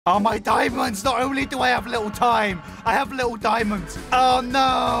Oh, my diamonds! Not only do I have little time, I have little diamonds. Oh,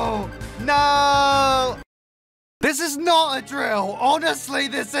 no! No! This is not a drill. Honestly,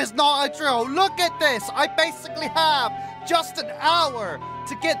 this is not a drill. Look at this. I basically have just an hour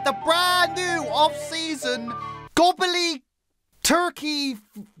to get the brand new off-season Gobbleygourd turkey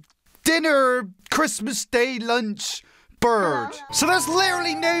dinner Christmas Day lunch bird. So there's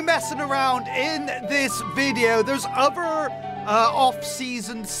literally no messing around in this video. There's other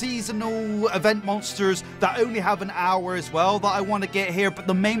off-season, seasonal event monsters that only have an hour as well that I want to get here, but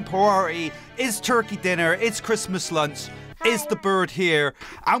the main priority is turkey dinner, it's Christmas lunch, is the bird here,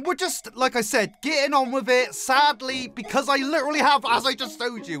 and we're just, like I said, getting on with it. Sadly, because I literally have, as I just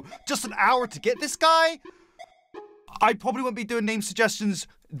showed you, just an hour to get this guy, I probably won't be doing name suggestions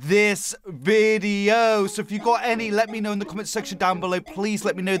this video. So if you got any, let me know in the comment section down below. Please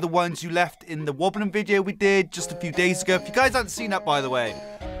let me know the ones you left in the wobbling video we did just a few days ago. If you guys haven't seen that, by the way,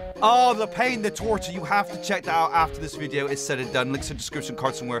 oh, the pain, the torture, you have to check that out after this video is said and done. Links in the description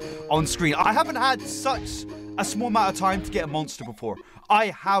card somewhere on screen. I haven't had such a small amount of time to get a monster before. I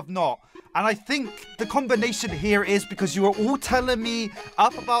have not. And I think the combination here is because you are all telling me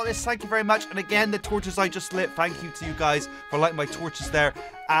up about this. Thank you very much. And again, the torches I just lit, thank you to you guys for lighting my torches there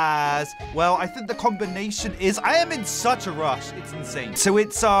as well. I think the combination is, I am in such a rush. It's insane. So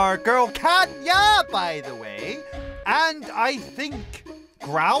it's our girl Kanya, by the way. And I think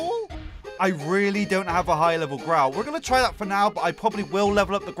Growl? I really don't have a high level Growl. We're going to try that for now, but I probably will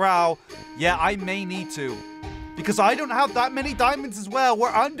level up the Growl. Yeah, I may need to, because I don't have that many diamonds as well. We're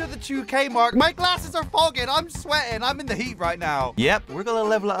under the 2K mark. My glasses are fogging. I'm sweating. I'm in the heat right now. Yep, we're going to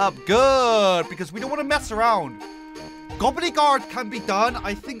level it up. Good, because we don't want to mess around. Gobbleygourd can be done,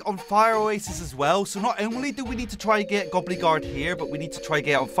 I think, on Fire Oasis as well. So not only do we need to try and get Gobbleygourd here, but we need to try and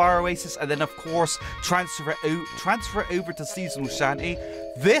get it on Fire Oasis. And then, of course, transfer it over to Seasonal Shanty.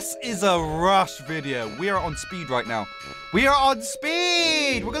 This is a rush video. We are on speed right now. We are on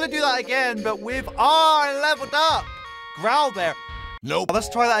speed. We're going to do that again, but with our leveled up Growl there. Nope. Let's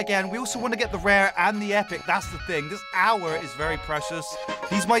try that again. We also want to get the rare and the epic. That's the thing. This hour is very precious.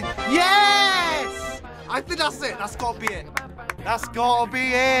 These might... Yes! I think that's it. That's got to be it. That's got to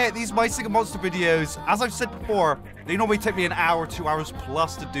be it. These My Single Monster videos, as I've said before, they normally take me an hour, 2 hours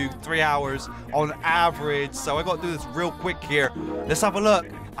plus to do, 3 hours on average. So I got to do this real quick here. Let's have a look.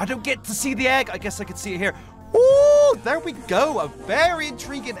 I don't get to see the egg. I guess I can see it here. Ooh, there we go. A very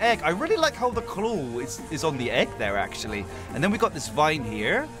intriguing egg. I really like how the claw is on the egg there, actually. And then we got this vine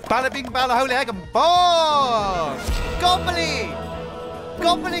here. Bada bing, bada holy egg and boom! Gobbley!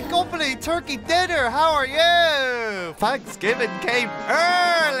 Gobbley, turkey dinner, how are you? Thanksgiving came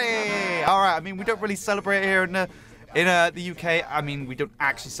early. All right, I mean, we don't really celebrate here in the UK. I mean, we don't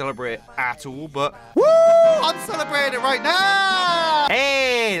actually celebrate it at all, but woo, I'm celebrating it right now.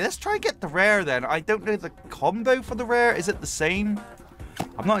 Hey, let's try and get the rare then. I don't know the combo for the rare. Is it the same?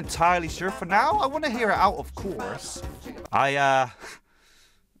 I'm not entirely sure. For now, I want to hear it out, of course.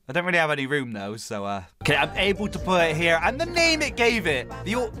 I don't really have any room though, so okay, I'm able to put it here, and the name it gave it,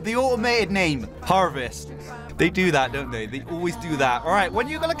 the automated name, Harvest. They do that, don't they? They always do that. All right, when are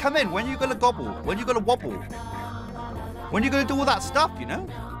you gonna come in? When are you gonna gobble? When are you gonna wobble? When are you gonna do all that stuff? You know?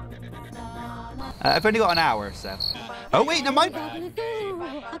 I've only got an hour, so. Oh wait, no mind.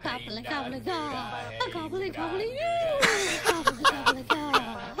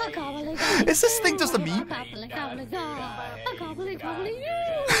 Is this thing just a meme?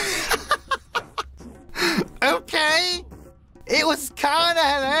 Okay, it was kind of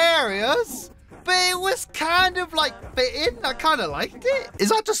hilarious, but it was kind of like fitting. I kind of liked it. Is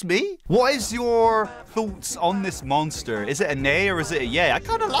that just me? What is your thoughts on this monster? Is it a nay or is it a yay? I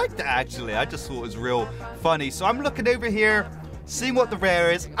kind of liked it, actually. I just thought it was real funny. So I'm looking over here, seeing what the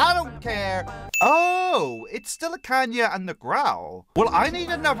rare is. I don't care. Oh, it's still a Kanya and the Growl. Well, I need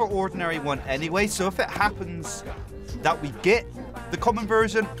another ordinary one anyway, so if it happens that we get the common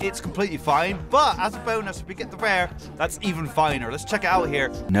version, it's completely fine. But as a bonus, if we get the rare, that's even finer. Let's check it out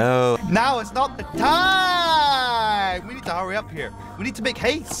here. No, now it's not the time. We need to hurry up here. We need to make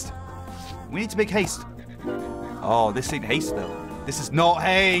haste. We need to make haste. Oh, this ain't haste though. This is not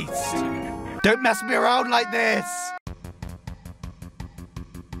haste. Don't mess me around like this.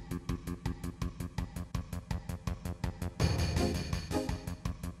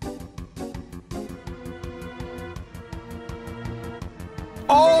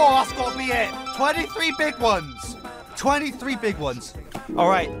 Oh, that's got to be it. 23 big ones. 23 big ones. All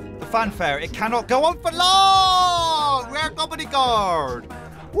right, the fanfare. It cannot go on for long. Rare Gobbleygourd.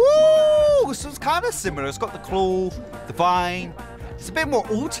 Woo! So it's kind of similar. It's got the claw, the vine. It's a bit more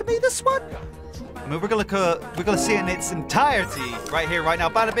ultimate, this one. I mean, we're gonna see it in its entirety right here, right now.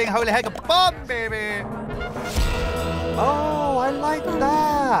 Bada bing, holy heck, a bomb, baby! Oh, I like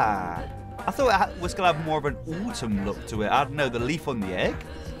that. I thought it was gonna have more of an autumn look to it. I don't know, the leaf on the egg,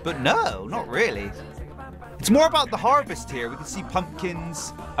 but no, not really. It's more about the harvest here. We can see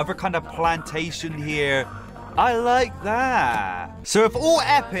pumpkins, other kind of plantation here. I like that. So if all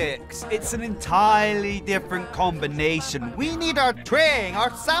epics, it's an entirely different combination. We need our Tring, our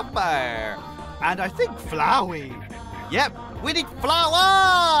Sapphire, and I think Flowey. Yep, we need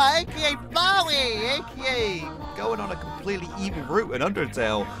Flower, aka Flowey, aka going on a completely even route in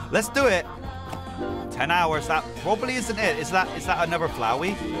Undertale. Let's do it. 10 hours, that probably isn't it. Is that another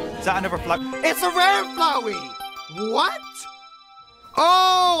Flowey? Is that another Flowey? It's a rare Flowey! What?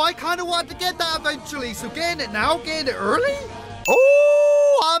 Oh, I kind of want to get that eventually, so getting it now, getting it early?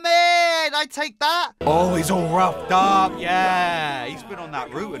 Oh, I'm in! I take that. Oh, he's all roughed up. Yeah, he's been on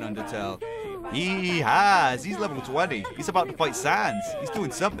that route in Undertale. He has. He's level 20. He's about to fight Sans. He's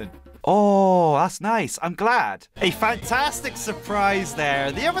doing something. Oh, that's nice. I'm glad. A fantastic surprise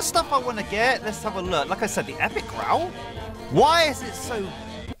there. The other stuff I want to get, let's have a look. Like I said, the epic growl. Why is it so,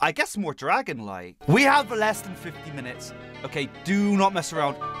 I guess, more dragon-like? We have less than 50 minutes. Okay, do not mess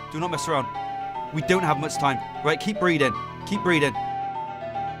around. Do not mess around. We don't have much time. Right, keep breathing. Keep breathing.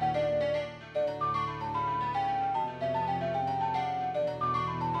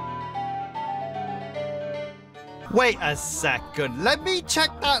 Wait a second, let me check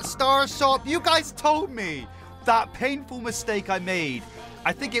that star shop. You guys told me that painful mistake I made.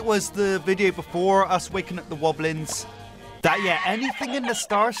 I think it was the video before us waking up the Wobblins. That, yeah, anything in the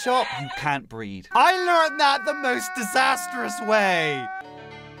star shop, you can't breed. I learned that the most disastrous way.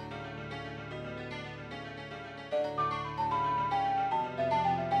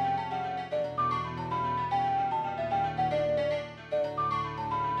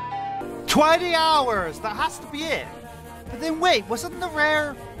 $20 hours, that has to be it. But then wait, wasn't the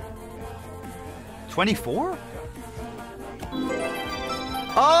rare 24?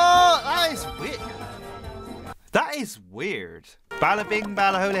 Oh, that is weird. That is weird. Bala bing,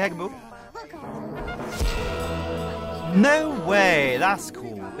 bala holy hegamoo. No way, that's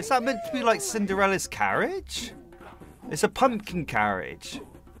cool. Is that meant to be like Cinderella's carriage? It's a pumpkin carriage.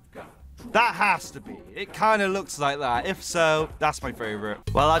 That has to be. It kind of looks like that. If so, that's my favorite.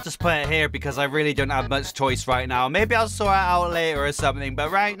 Well, I'll just put it here because I really don't have much choice right now. Maybe I'll sort it out later or something.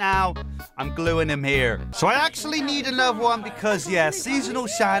 But right now, I'm gluing him here. So I actually need another one because, yeah, seasonal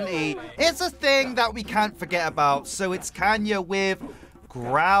shanty is a thing that we can't forget about. So it's Kanya with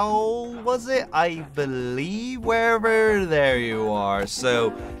Growl, was it? I believe, wherever, there you are.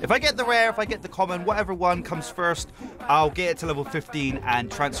 So if I get the rare, if I get the common, whatever one comes first, I'll get it to level 15 and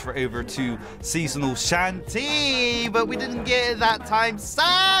transfer over to seasonal shanty. But we didn't get it that time,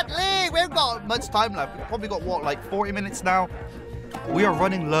 sadly. We haven't got much time left. We've probably got, what, like 40 minutes now? We are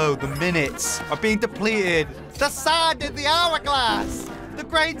running low. The minutes are being depleted. The sand in the hourglass. The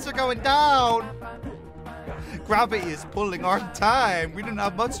grades are going down. Gravity is pulling our time. We don't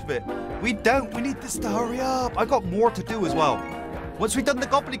have much of it. We don't. We need this to hurry up. I got more to do as well. Once we've done the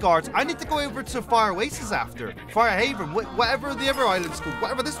Gobbleygourds, I need to go over to Fire Oasis after. Fire Haven, whatever the other island's called.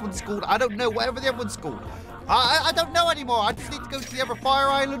 Whatever this one's called. I don't know. Whatever the other one's called. I don't know anymore. I just need to go to the other Fire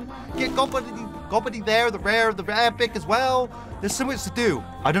Island. Get Gobbledy there. The rare, the epic as well. There's so much to do.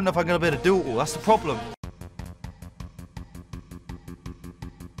 I don't know if I'm going to be able to do it all. That's the problem.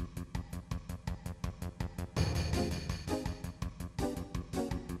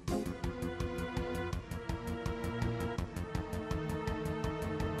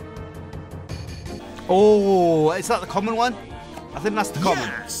 Oh, is that the common one? I think that's the common.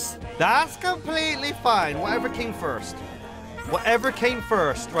 Yes. That's completely fine. Whatever came first. Whatever came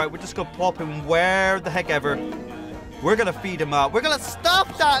first. Right, we're just going to plop him where the heck ever. We're going to feed him up. We're going to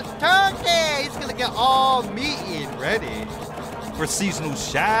stuff that turkey. He's going to get all meaty and ready for seasonal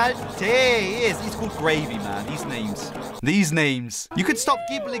shanty. He's called Gravy, man. These names. These names. You could stop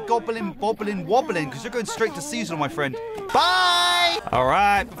gibbling, gobbling, bobbling, wobbling because you're going straight to seasonal, my friend. Bye! All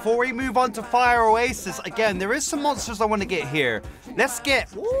right, before we move on to Fire Oasis, again, there is some monsters I want to get here. Let's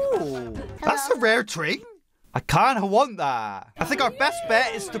get... Ooh, that's a rare Tring. I kind of want that. I think our best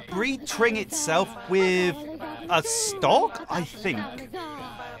bet is to breed Tring itself with a stock, I think.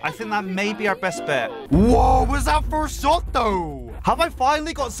 I think that may be our best bet. Whoa, was that first shot, though? Have I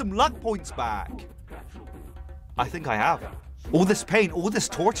finally got some luck points back? I think I have. All this pain, all this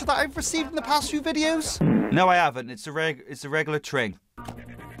torture that I've received in the past few videos? No, I haven't. It's a regular Tring.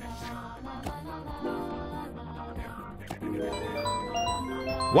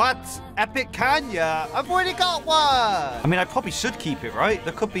 What? Epic Kanya? I've already got one! I mean, I probably should keep it, right?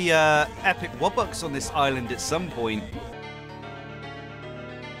 There could be epic Wubbucks on this island at some point.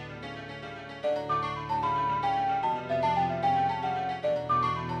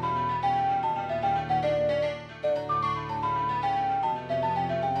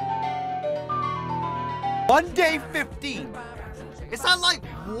 One day 15. Is that like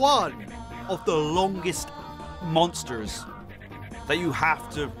one of the longest monsters that you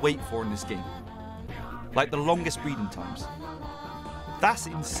have to wait for in this game? Like the longest breeding times. That's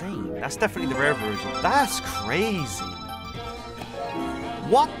insane. That's definitely the rare version. That's crazy.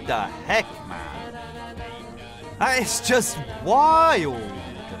 What the heck, man? That is just wild.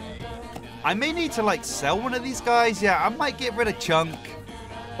 I may need to like sell one of these guys. Yeah, I might get rid of Chunk.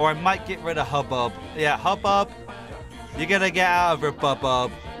 Or I might get rid of Hubbub. Yeah, Hubbub. You're gonna get out of here,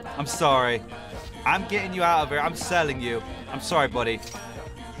 Bub. I'm sorry. I'm getting you out of here. I'm selling you. I'm sorry, buddy.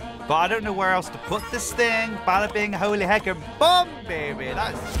 But I don't know where else to put this thing. Bada bing, holy heck, and boom, baby.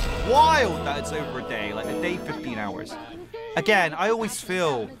 That's wild that it's over a day. Like a day, 15 hours. Again, I always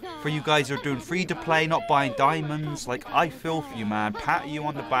feel for you guys who are doing free to play, not buying diamonds. Like, I feel for you, man. Pat you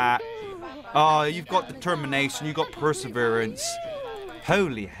on the back. Oh, you've got determination. You've got perseverance.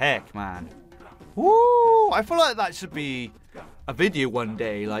 Holy heck, man. Woo! I feel like that should be a video one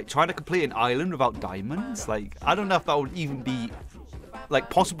day, like trying to complete an island without diamonds. Like, I don't know if that would even be like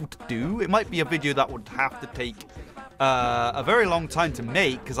possible to do. It might be a video that would have to take a very long time to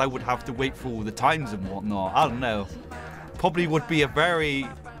make because I would have to wait for all the times and whatnot. I don't know. Probably would be a very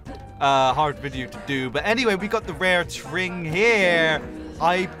hard video to do. But anyway, we got the rare Tring here.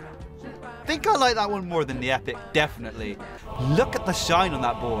 I think I like that one more than the epic, definitely. Look at the shine on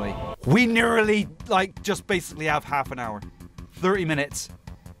that boy. We nearly, like, just basically have half an hour. 30 minutes.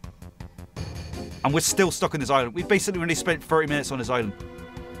 And we're still stuck on this island. We basically only spent 30 minutes on this island.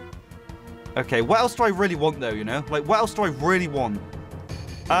 Okay, what else do I really want, though, you know? Like, what else do I really want?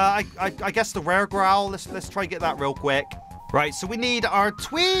 I guess the rare growl. Let's try and get that real quick. Right, so we need our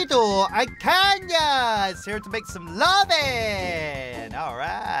Tweedle and Kanya. It's here to make some loving. All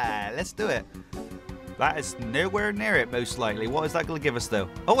right, let's do it. That is nowhere near it, most likely. What is that going to give us, though?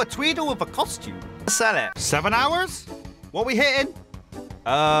 Oh, a Tweedle with a costume. Let's sell it. 7 hours? What are we hitting?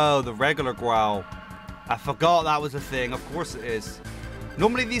 Oh, the regular growl. I forgot that was a thing. Of course it is.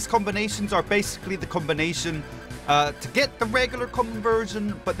 Normally, these combinations are basically the combination to get the regular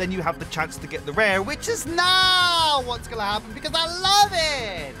conversion, but then you have the chance to get the rare, which is now what's going to happen because I love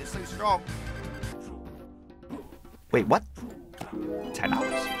it. It's so strong. Wait, what? 10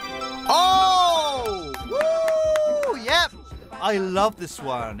 hours? Oh! Woo! Yep! I love this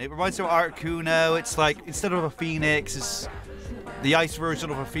one. It reminds me of Articuno. It's like, instead of a phoenix, it's the ice version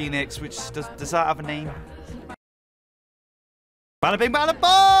of a phoenix, which does that have a name? Bada bing, bada boom!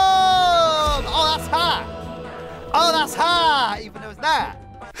 Oh, that's hot! Oh, that's hot! Even though it's not.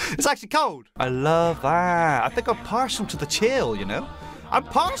 It's actually cold. I love that. I think I'm partial to the chill, you know? I'm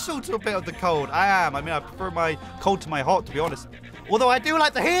partial to a bit of the cold. I am. I mean, I prefer my cold to my hot, to be honest. Although I do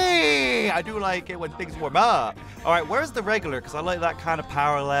like the heat. I do like it when things warm up. All right, where's the regular? Because I like that kind of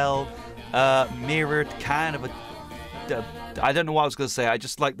parallel, mirrored kind of a... I don't know what I was going to say. I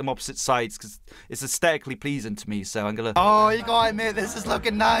just like them opposite sides because it's aesthetically pleasing to me. So I'm going to... Oh, you got to admit, this is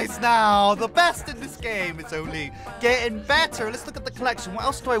looking nice now. The best in this game. It's only getting better. Let's look at the collection. What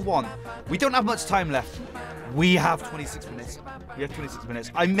else do I want? We don't have much time left. We have 26 minutes. We have 26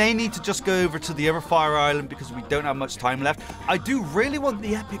 minutes. I may need to just go over to the other Fire Island because we don't have much time left. I do really want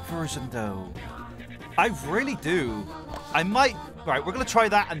the epic version, though. I really do. I might... Right, we're going to try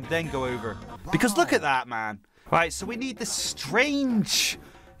that and then go over. Because look at that, man. Right, so we need this strange,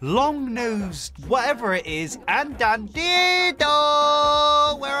 long-nosed, whatever it is, and Dandito!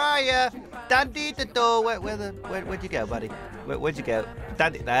 Where are you? Dandito! Where'd you go, buddy? Where'd you go?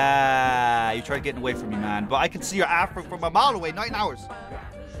 Dandito. Ah, you tried getting away from me, man. But I can see your afro from a mile away, 9 hours.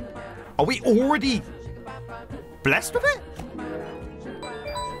 Are we already blessed with it?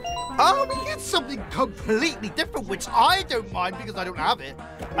 Oh, we get something completely different, which I don't mind because I don't have it.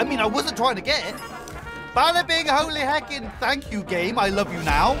 I mean, I wasn't trying to get it. Bada bing, holy heckin', thank you, game. I love you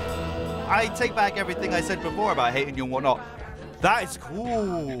now. I take back everything I said before about hating you and whatnot. That is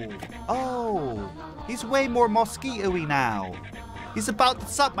cool. Oh, he's way more mosquito-y now. He's about to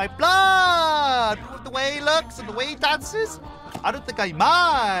suck my blood. With the way he looks and the way he dances, I don't think I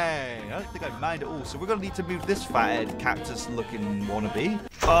mind. I don't think I mind at all. So we're going to need to move this fathead cactus-looking wannabe.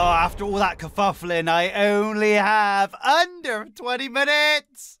 Oh, after all that kerfuffling, I only have under 20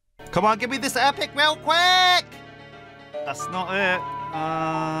 minutes. Come on, give me this epic real quick! That's not it.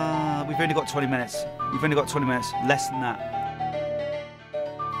 We've only got 20 minutes. We've only got 20 minutes. Less than that.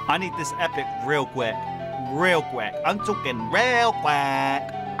 I need this epic real quick. Real quick. I'm talking real quick.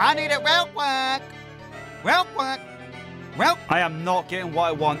 I need it real quick. Real quick. I am not getting what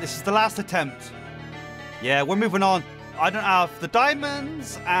I want. This is the last attempt. Yeah, we're moving on. I don't have the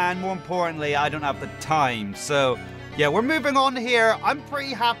diamonds, and more importantly, I don't have the time. So, yeah, we're moving on here. I'm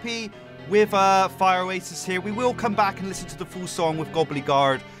pretty happy with Fire Oasis here. We will come back and listen to the full song with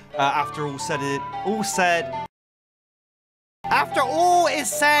Gobbleygourd after all said. After all is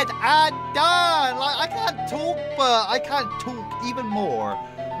said and done. Like, I can't talk, but I can't talk even more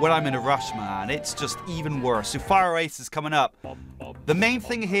when I'm in a rush, man. It's just even worse. So Fire Oasis coming up. The main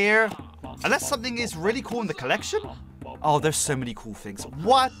thing here, unless something is really cool in the collection. Oh, there's so many cool things.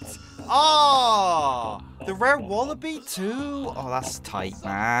 What? Oh, the rare wallaby too? Oh, that's tight,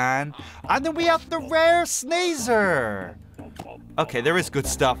 man. And then we have the rare sneezer. Okay, there is good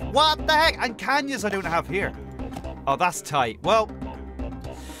stuff. What the heck? And canyons I don't have here. Oh, that's tight. Well,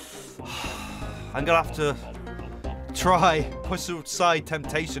 I'm gonna have to try push aside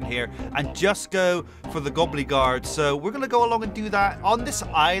temptation here and just go for the Gobbleygourd. So we're gonna go along and do that on this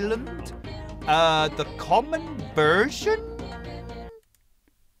island. The common version?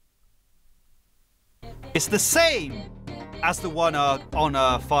 It's the same as the one on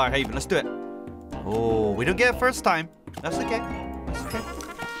Firehaven. Let's do it. Oh, we don't get it first time. That's okay. That's okay.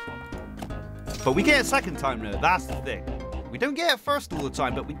 But we get it second time though. That's the thing. We don't get it first all the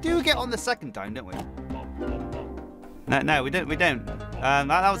time, but we do get on the second time, don't we? No, we don't. We don't.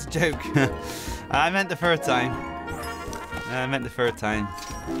 That was a joke. I meant the third time. I meant the third time.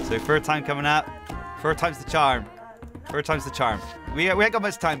 So third time coming up. Third time's the charm. Third time's the charm. We ain't got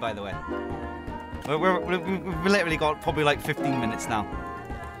much time, by the way. We've literally got probably like 15 minutes now.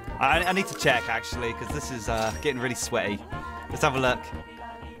 I need to check, actually, because this is getting really sweaty. Let's have a look.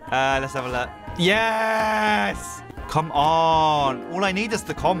 Let's have a look. Yes! Come on. All I need is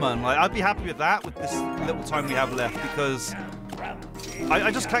the common. Like, I'd be happy with that with this little time we have left, because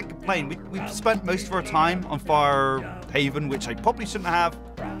I just can't complain. We've spent most of our time on Firehaven, which I probably shouldn't have.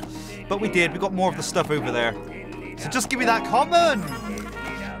 But we did. We got more of the stuff over there. So just give me that common.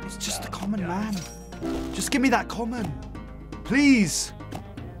 It's just the common, man. Just give me that common. Please.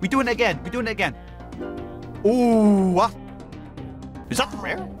 We're doing it again. We're doing it again. Ooh, what? Is that the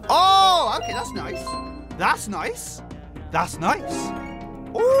rare? Oh, okay, that's nice. That's nice. That's nice.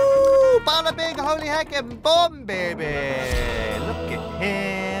 Ooh, bada bing, holy heck and bomb, baby. Look at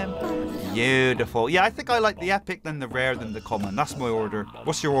him. Beautiful. Yeah, I think I like the epic, then the rare, then the common. That's my order.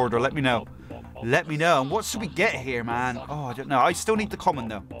 What's your order? Let me know. Let me know. And what should we get here, man? Oh, I don't know. I still need the common,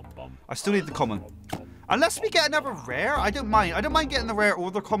 though. I still need the common. Unless we get another rare, I don't mind. I don't mind getting the rare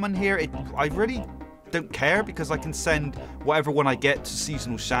or the common here. I really don't care, because I can send whatever one I get to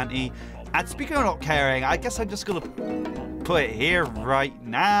Seasonal Shanty. And speaking of not caring, I guess I'm just going to put it here right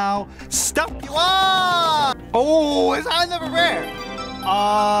now. Stuff you up! Oh, is that another rare?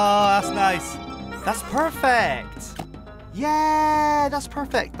 Oh, that's nice. That's perfect. Yeah, that's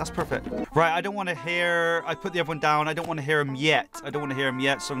perfect. That's perfect. Right, I don't want to hear... I put the other one down. I don't want to hear him yet. I don't want to hear him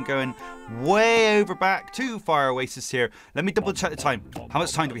yet, so I'm going way over back to Fire Oasis here. Let me double check the time. How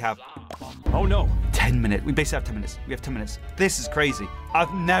much time do we have? Oh, no. 10 minutes. We basically have 10 minutes. We have 10 minutes. This is crazy.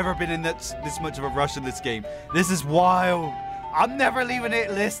 I've never been in this much of a rush in this game. This is wild. I'm never leaving it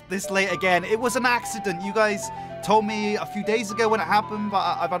this late again. It was an accident. You guys told me a few days ago when it happened,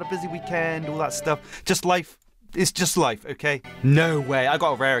 but I've had a busy weekend, all that stuff. Just life. It's just life, okay? No way. I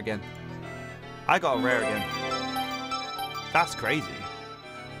got a rare again. I got a rare again. That's crazy.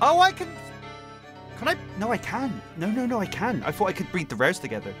 Oh, I can... Can I? No, I can. No, I can. I thought I could breed the rares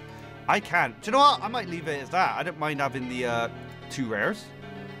together. I can. Do you know what? I might leave it as that. I don't mind having the 2 rares.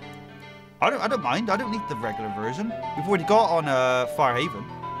 I don't mind. I don't need the regular version. We've already got on Firehaven.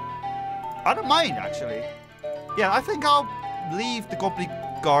 I don't mind, actually. Yeah, I think I'll leave the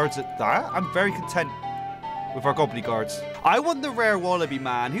Gobbleygourds at that. I'm very content with our Gobbleygourds. I want the rare wallaby,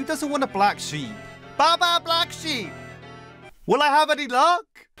 man. Who doesn't want a black sheep? Baba black sheep! Will I have any luck?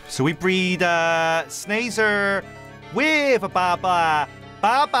 So we breed Snazer with a Baba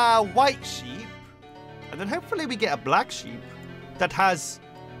white sheep. And then hopefully we get a black sheep that has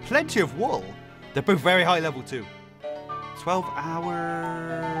plenty of wool. They're both very high level too. 12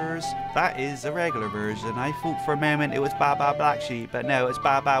 hours. That is a regular version. I thought for a moment it was Baba black sheep, but no, it's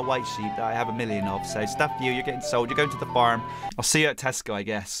Baba white sheep that I have a million of. So stuff you, you're getting sold. You're going to the farm. I'll see you at Tesco, I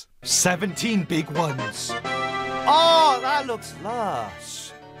guess. 17 big ones. Oh, that looks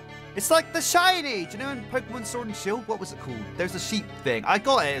lush. It's like the shiny. Do you know in Pokemon Sword and Shield? What was it called? There's a sheep thing. I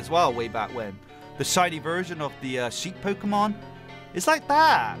got it as well way back when. The shiny version of the sheep Pokemon. It's like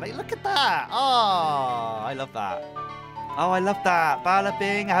that. Like, look at that. Oh, I love that. Oh, I love that. Bada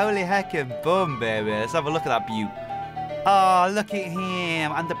bing, holy heckin' boom, baby. Let's have a look at that beaut. Oh, look at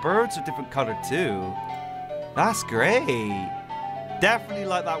him. And the birds are different colour too. That's great. Definitely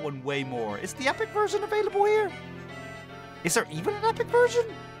like that one way more. Is the epic version available here? Is there even an epic version?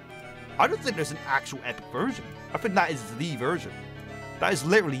 I don't think there's an actual epic version. I think that is the version. That is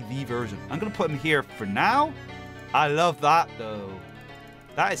literally the version. I'm going to put him here for now. I love that though.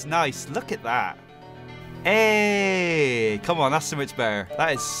 That is nice. Look at that. Hey, come on, that's so much better.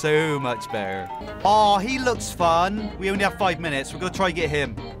 That is so much better. Oh, he looks fun. We only have 5 minutes. We're going to try and get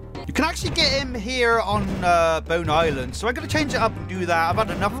him. You can actually get him here on Bone Island. So I'm going to change it up and do that. I've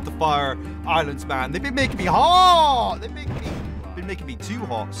had enough of the Fire Islands, man. They've been making me hot. They've been making me too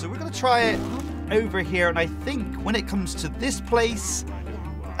hot. So we're going to try it over here. And I think when it comes to this place,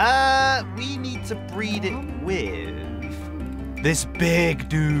 we need to breed it with this big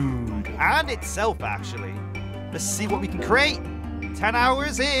dude. And itself, actually. Let's see what we can create. 10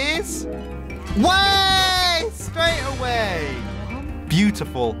 hours is... way! Straight away.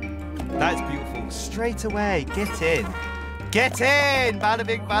 Beautiful. That is beautiful. Straight away. Get in. Get in. Bada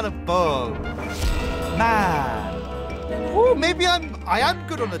bing, bada boom. Man. Ooh, maybe I am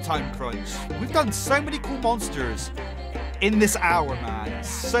good on a time crunch. We've done so many cool monsters in this hour, man.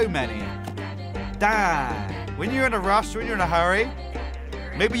 So many. Damn. When you're in a rush, when you're in a hurry,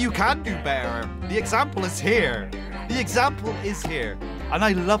 maybe you can do better. The example is here. The example is here. And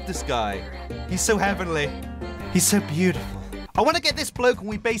I love this guy. He's so heavenly. He's so beautiful. I want to get this bloke and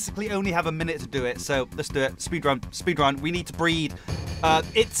we basically only have a minute to do it. So let's do it. Speed run. Speed run. We need to breed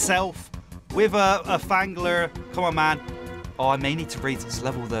itself with a Fangler. Come on, man. Oh, I may need to raise its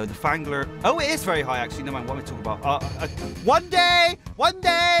level though. The Fangler. Oh, it is very high actually. No mind. What am I talking about? One day. One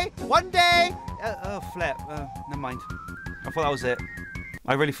day. One day. Oh, flip. Never mind. I thought that was it.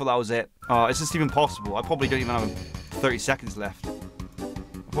 I really thought that was it. Oh, is this even possible? I probably don't even have 30 seconds left.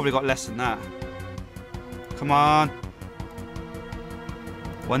 I've probably got less than that. Come on.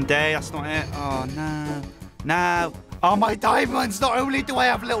 One day, that's not it. Oh, no. No. Oh, my diamonds. Not only do I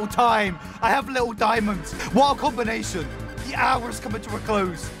have little time, I have little diamonds. What a combination. The hour's coming to a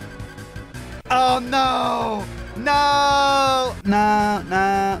close. Oh, no. No. No,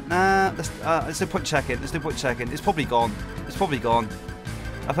 no, no. Let's do put check in. Let's do put check in. It's probably gone. It's probably gone.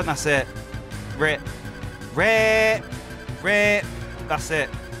 I think that's it. Rip. Rip. Rip. That's it.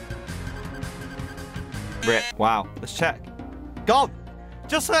 Rip. Wow. Let's check. Gone.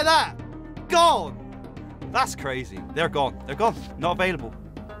 Just like that. Gone. That's crazy. They're gone. They're gone. Not available.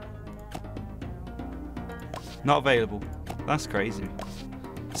 Not available. That's crazy.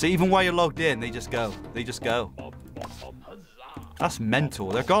 So even while you're logged in, they just go. They just go. That's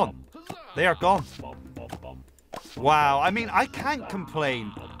mental. They're gone. They are gone. Wow. I mean, I can't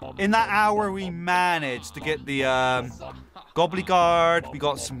complain. In that hour, we managed to get the Gobbleygourd. We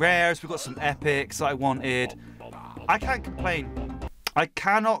got some rares. We got some epics that I wanted. I can't complain. I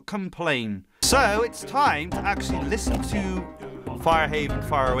cannot complain. So it's time to actually listen to Firehaven,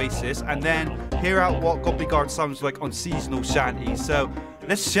 Fire Oasis, and then hear out what Gobbleygourd sounds like on seasonal shanties. So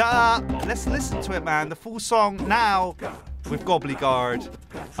let's shut up. Let's listen to it, man. The full song now with Gobbleygourd,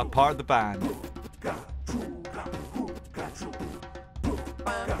 a part of the band.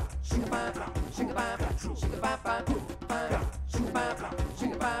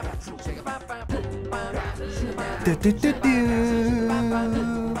 Do, do, do, do.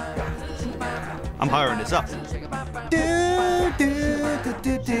 I'm hiring this up. Do, do, do,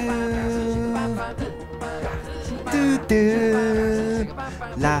 do, do. Do, do.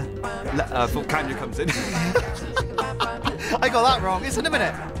 La, la. I thought Kanye comes in. I got that wrong. It's in a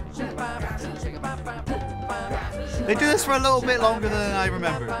minute. They do this for a little bit longer than I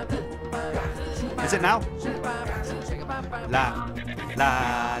remember. Is it now? La,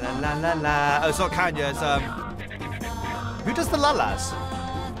 la, la, la, la, la. Oh, it's not Kanye. It's who does the la-las?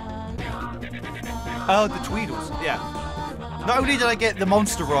 Oh, the Tweedles. Yeah. Not only did I get the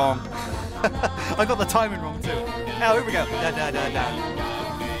monster wrong, I got the timing wrong too. Oh, here we go. Da da da da.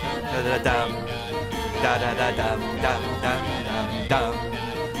 Da da da. Da da da da. Da da da da.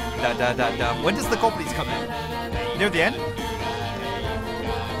 Da da da da. When does the goblins come in? Near the end?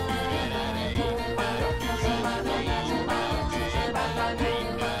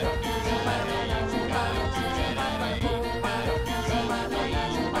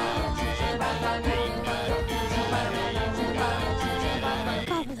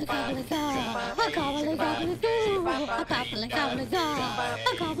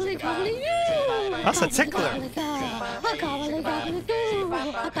 That's a tickler.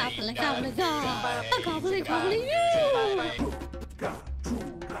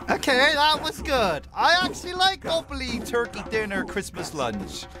 Okay, that was good. I actually like Gobbly turkey dinner Christmas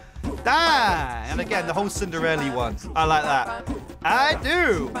lunch. Damn! And again, the whole Cinderella one. I like that. I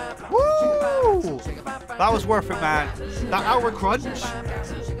do. Woo! That was worth it, man. That hour crunch.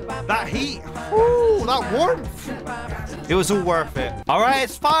 That heat. Woo! That warmth. It was all worth it. All right,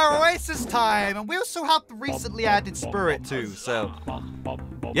 it's Fire Oasis time. And we also have the recently added Spirit too. So,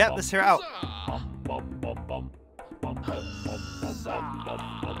 yep, let's hear it out.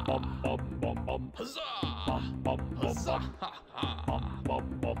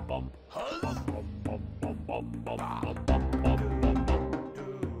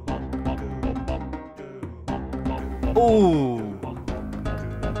 Ooh.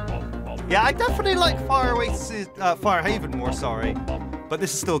 Yeah, I definitely like Fire Oasis, Fire Haven more, sorry. But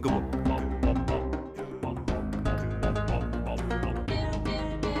this is still a good one.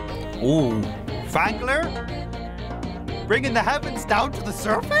 Ooh. Fangler? Bringing the heavens down to the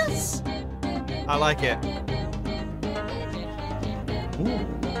surface? I like it. Ooh.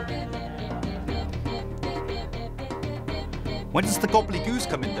 When does the Gobbleygourd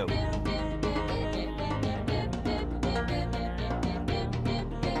come in, though?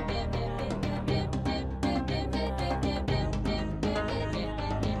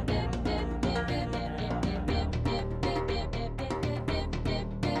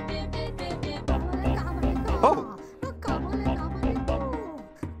 Oh!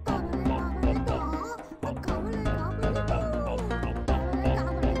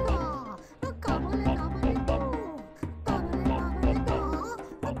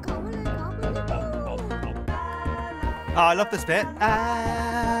 Oh, I love this bit.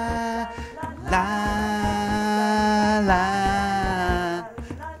 Ah, la, la,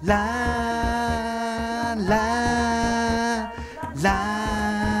 la, la, la,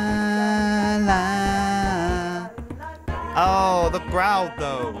 la. Oh, the crowd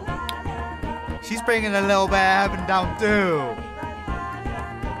though. She's bringing a little bit of heaven down too.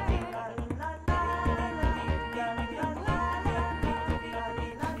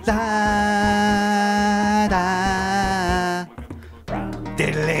 La, da.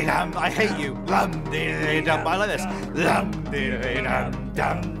 Diddly dum, I hate you. Lum diddly dum, I like this. Lum diddly dum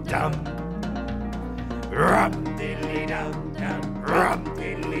dum dum. Rum diddly dum dum. Rum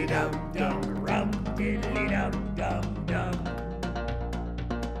diddly dum dum. Rum diddly dum dum dum.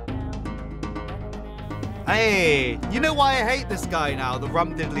 Hey, you know why I hate this guy now, the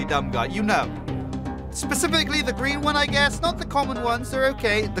rum diddly dum guy. You know. Specifically the green one, I guess. Not the common ones, they're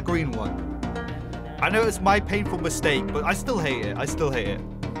okay. The green one. I know it's my painful mistake, but I still hate it. I still hate it.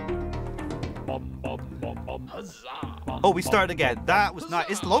 Oh, we started again. That was nice.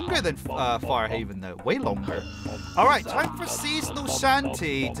 It's longer than Fire Haven, though. Way longer. All right, time for Seasonal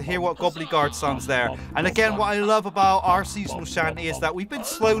Shanty to hear what Gobbleygourd song's there. And again, what I love about our Seasonal Shanty is that we've been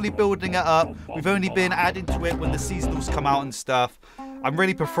slowly building it up. We've only been adding to it when the seasonals come out and stuff. I'm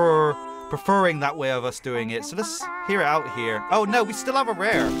really preferring that way of us doing it. So let's hear it out here. Oh, no, we still have a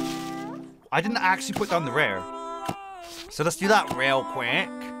rare. I didn't actually put down the rare. So let's do that real quick.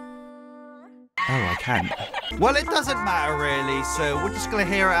 Oh, I can't. Well, it doesn't matter really, so we're just gonna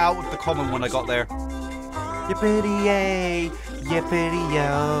hear it out with the common one I got there. Yippity-yay,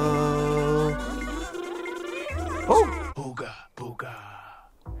 yippity-yo. Oh! Booga, booga.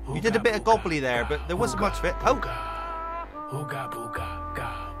 You did a bit of gobbly there, but there wasn't much of it. Oh! Booga, booga,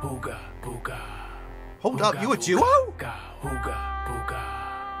 ga, booga, booga. Hold up, you a duo?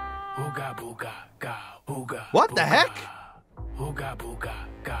 What the heck?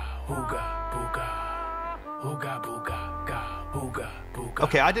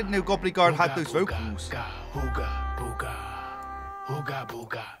 Okay, I didn't know Gobbleygourd had those vocals.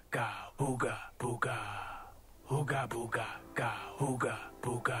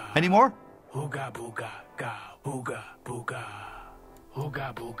 Any more?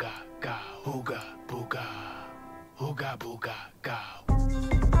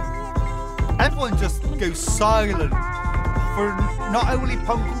 Everyone just goes silent for not only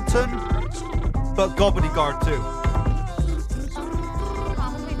Punkleton, but Gobbleygourd too.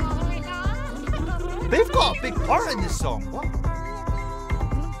 They've got a big part in this song. What?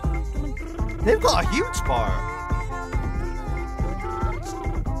 They've got a huge part.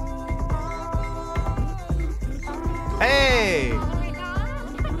 Hey!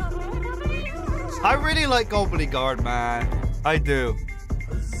 I really like Gobbleygourd, man. I do.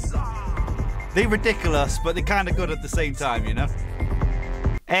 They're ridiculous, but they're kind of good at the same time, you know?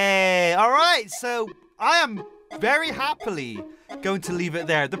 Hey, alright, so I am very happily going to leave it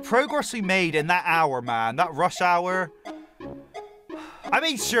there. The progress we made in that hour, man, that rush hour, I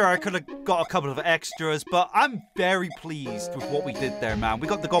mean, sure, I could have got a couple of extras, but I'm very pleased with what we did there, man. We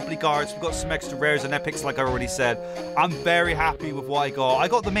got the Gobbleygourds, we got some extra rares and epics, like I already said. I'm very happy with what I got. I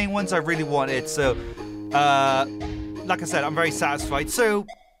got the main ones I really wanted, so, like I said, I'm very satisfied. So,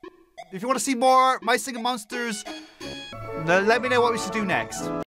 if you want to see more My Singing Monsters, let me know what we should do next.